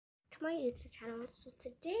to my YouTube channel. So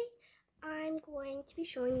today I'm going to be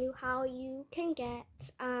showing you how you can get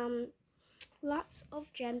lots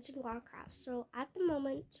of gems in wildcraft. So at the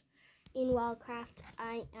moment in wildcraft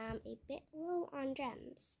I am a bit low on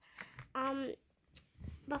gems.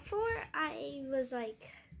 Before I was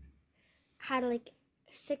had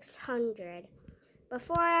 600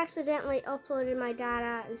 before I accidentally uploaded my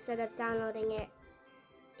data instead of downloading it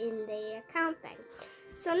in the account thing.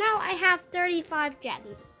 So now I have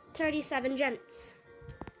 37 gems.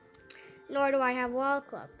 Nor do I have Wall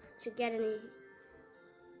Club to get any.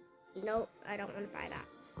 Nope, I don't want to buy that.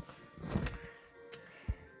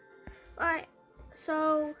 Alright,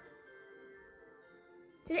 so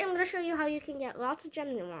today I'm going to show you how you can get lots of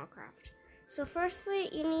gems in Warcraft. So firstly,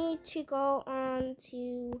 you need to go on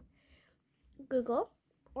to Google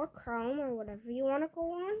or Chrome or whatever you want to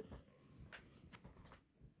go on.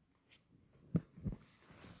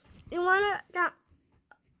 You want to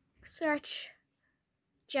search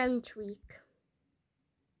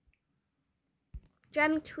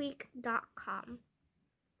gemtweak.com.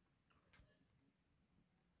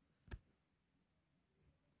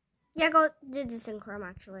 Yeah, go do this in Chrome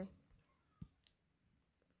actually.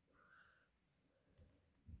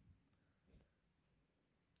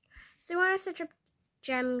 So you want to search up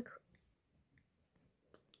Gemtweak,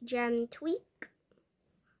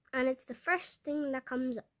 and it's the first thing that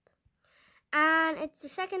comes up. And it's the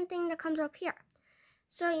second thing that comes up here.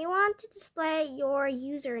 So you want to display your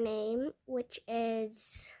username, which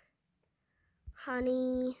is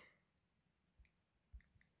honeydew.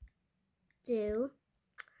 Your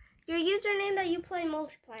username that you play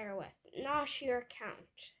multiplayer with, not your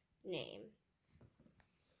account name.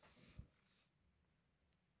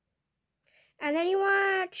 And then you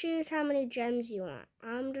want to choose how many gems you want.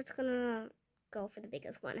 I'm just gonna go for the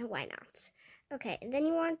biggest one. Why not? Okay, and then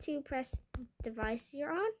you want to press device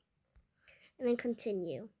you're on, and then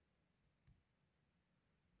continue.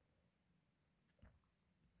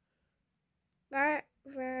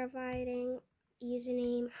 Verifying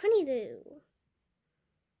username honeydew.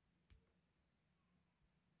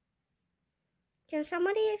 Can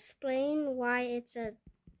somebody explain why it's a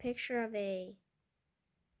picture of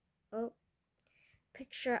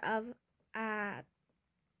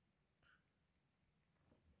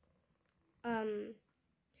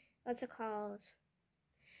what's it called?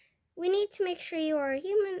 We need to make sure you are a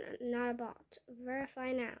human, not a bot.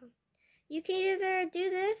 Verify now. You can either do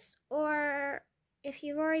this, or if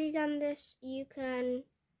you've already done this, you can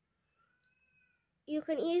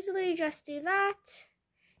easily just do that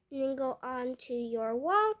and then go on to your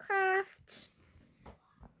wildcraft.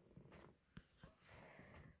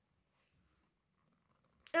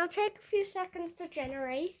 It'll take a few seconds to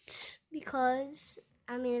generate because,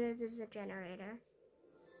 it is a generator.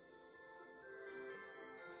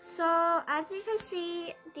 So, as you can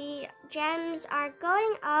see, the gems are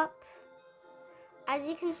going up, as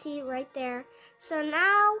you can see right there. So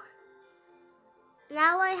now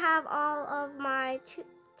I have all of my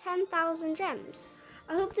 10,000 gems.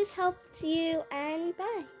 I hope this helped you, and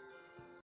bye.